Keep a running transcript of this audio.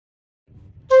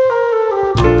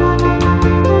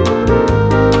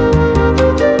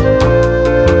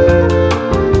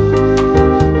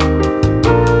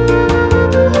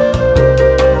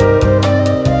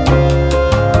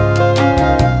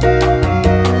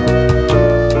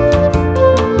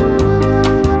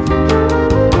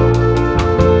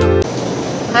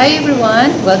Hi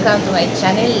everyone, welcome to my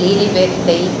channel,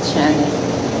 lilivethtatechannel.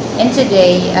 And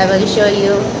today I will show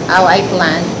you how I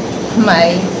plant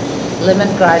my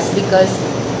lemongrass because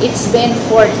it's been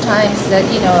 4 times that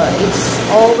it's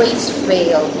always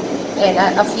failed. And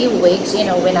a few weeks,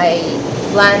 when I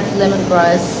plant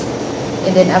lemongrass,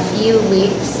 and then a few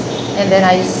weeks, and then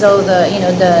I saw the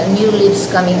new leaves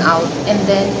coming out, and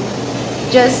then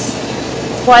just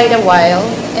quite a while,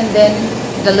 and then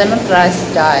the lemongrass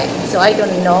died. So I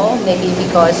don't know, maybe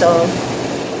because of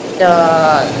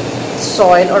the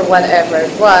soil or whatever,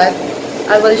 but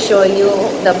I will show you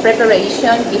the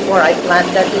preparation before I plant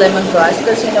that lemongrass,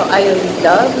 because I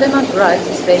love lemongrass,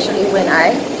 especially when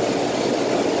I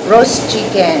roast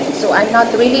chicken. So I'm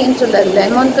not really into the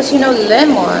lemon, because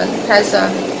lemon has a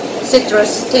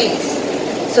citrus taste.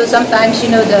 So sometimes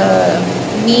the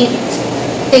meat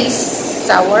tastes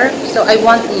sour, so I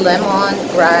want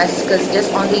lemongrass because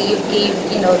just only you give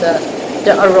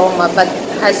the aroma but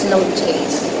has no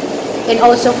taste. And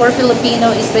also for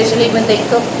Filipino, especially when they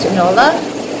cook tinola,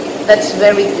 that's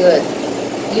very good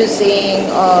using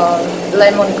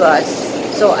lemongrass.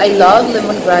 So I love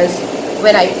lemongrass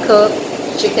when I cook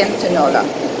chicken tinola.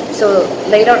 So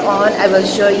later on I will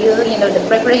show you the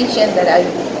preparation that I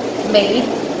made.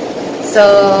 So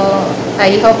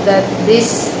I hope that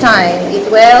this time it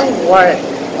will work.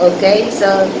 Okay,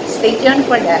 so stay tuned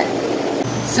for that.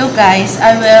 So guys,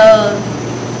 I will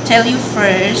tell you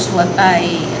first what I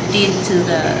did to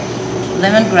the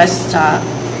lemongrass stock.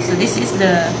 So this is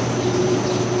the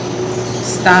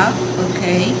stock,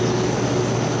 okay,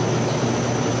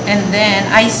 and then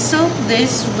I soak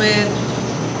this with,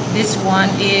 this one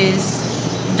is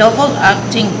double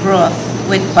acting growth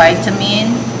with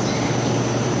vitamin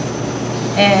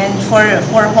and for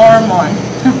hormone.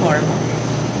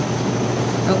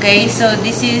 Okay, so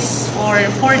this is for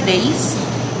 4 days,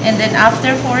 and then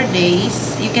after 4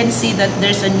 days you can see that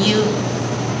there's a new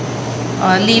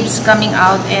leaves coming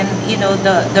out, and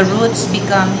the roots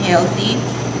become healthy.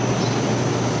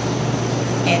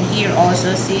 And here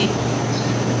also, see,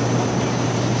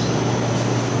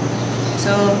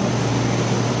 so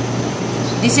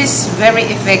this is very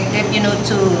effective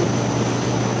to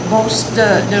boost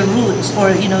the roots,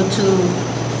 or to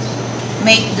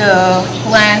make the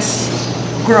plants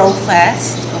grow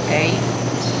fast. Okay,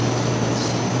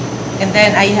 and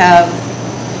then I have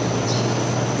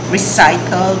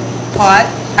recycled pot.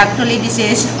 Actually this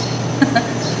is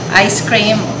ice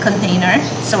cream container,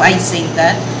 so I saved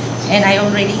that. And I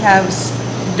already have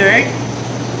dirt,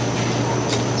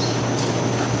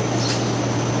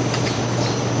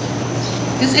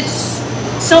 because it's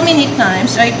so many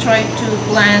times I tried to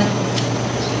plant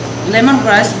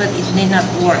lemongrass but it did not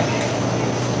work.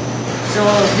 So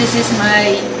this is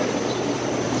my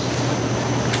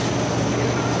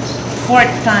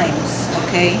 4th times,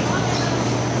 okay.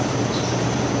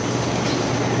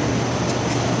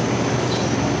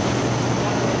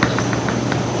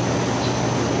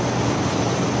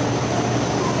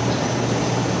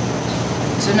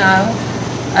 So now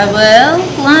I will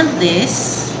plant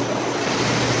this.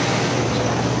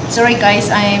 Sorry guys,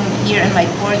 I'm here in my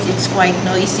porch, it's quite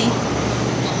noisy.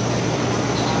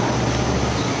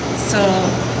 So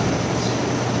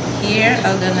here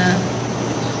I'm gonna,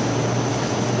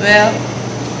 well,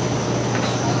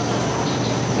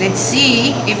 let's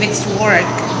see if it's work.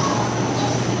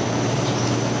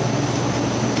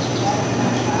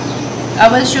 I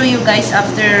will show you guys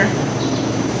after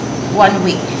 1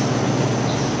 week.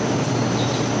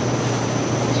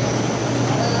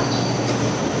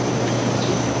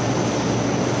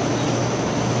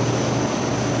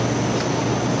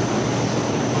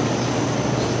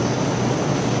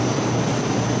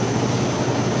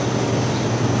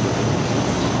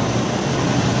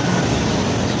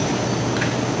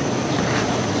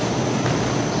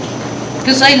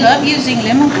 Because I love using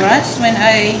lemongrass when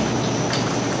I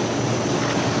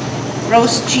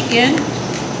roast chicken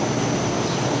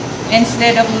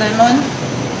instead of lemon.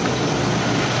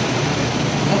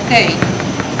 Okay.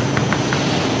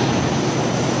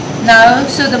 Now,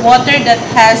 so the water that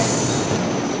has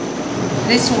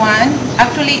this one,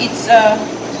 actually it's a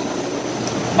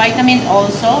vitamin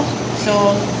also.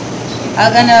 So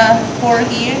I'm gonna pour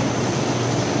here.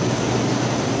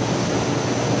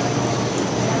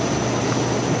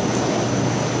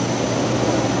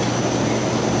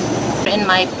 In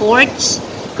my porch,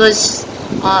 because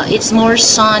it's more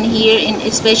sun here,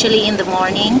 especially in the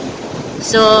morning.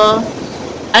 So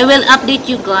I will update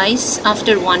you guys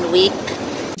after 1 week.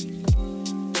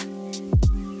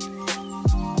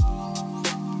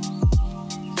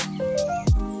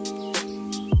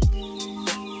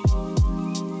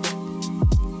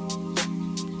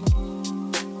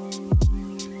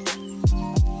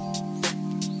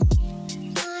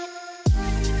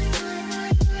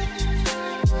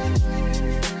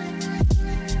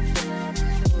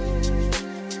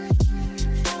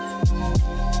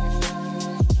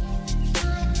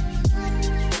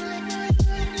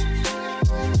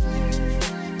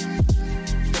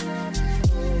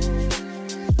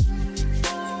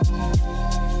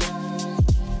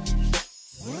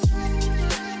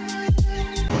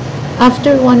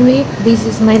 After 1 week, this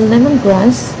is my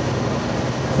lemongrass.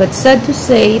 But sad to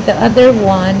say, the other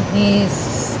one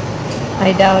is,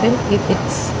 I doubt it if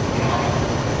it's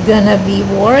gonna be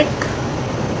work.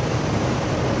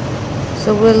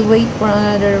 So we'll wait for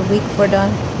another week for that.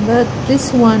 But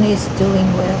this one is doing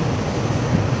well.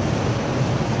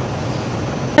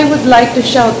 I would like to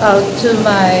shout out to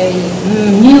my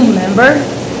new member,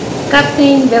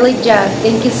 Captain Billy Jack.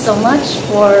 Thank you so much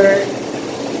for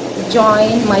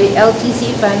join my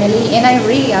LTC family, and I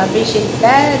really appreciate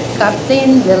that,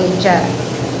 Captain Billy Jack.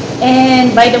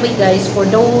 And by the way guys, for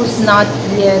those not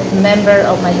yet member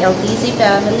of my LTC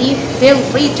family, feel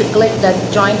free to click that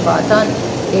join button.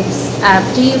 It's up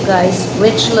to you guys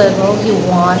which level you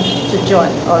want to join,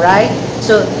 alright?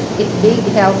 So it's big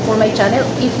help for my channel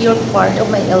if you're part of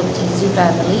my LTC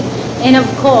family. And of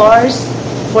course,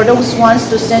 for those ones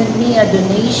to send me a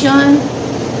donation,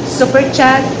 super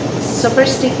chat, super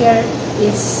sticker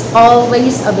is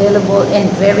always available and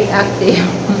very active.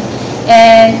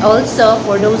 And also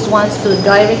for those ones to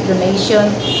direct donation,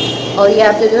 all you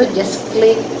have to do, just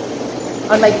click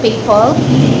on my PayPal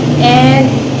and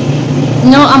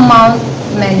no amount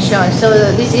mentioned. So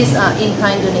this is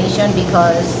in-kind donation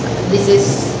because this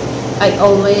is, I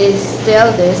always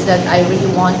tell this that I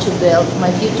really want to build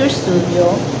my future studio,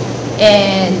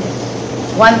 and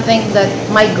one thing that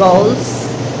my goals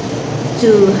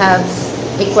to have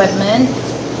equipment,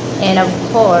 and of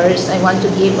course I want to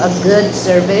give a good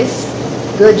service,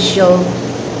 good show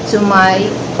to my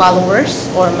followers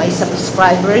or my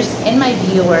subscribers and my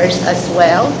viewers as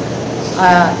well,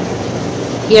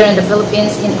 here in the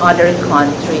Philippines, in other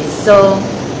countries. So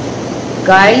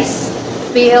guys,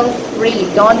 feel free,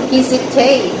 don't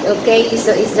hesitate, okay?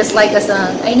 So it's just like a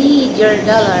song, I need your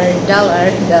dollar,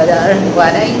 dollar, dollar,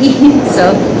 what I need.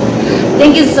 So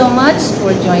thank you so much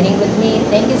for joining with me.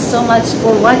 Thank you so much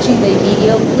for watching the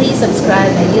video. Please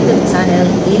subscribe my YouTube channel,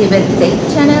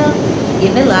 lilivethtatechannel.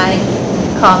 Give a like,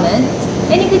 comment,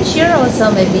 and you can share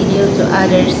also my video to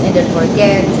others, and don't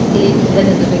forget to click the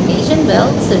notification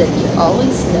bell so that you're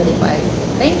always notified.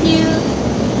 Thank you.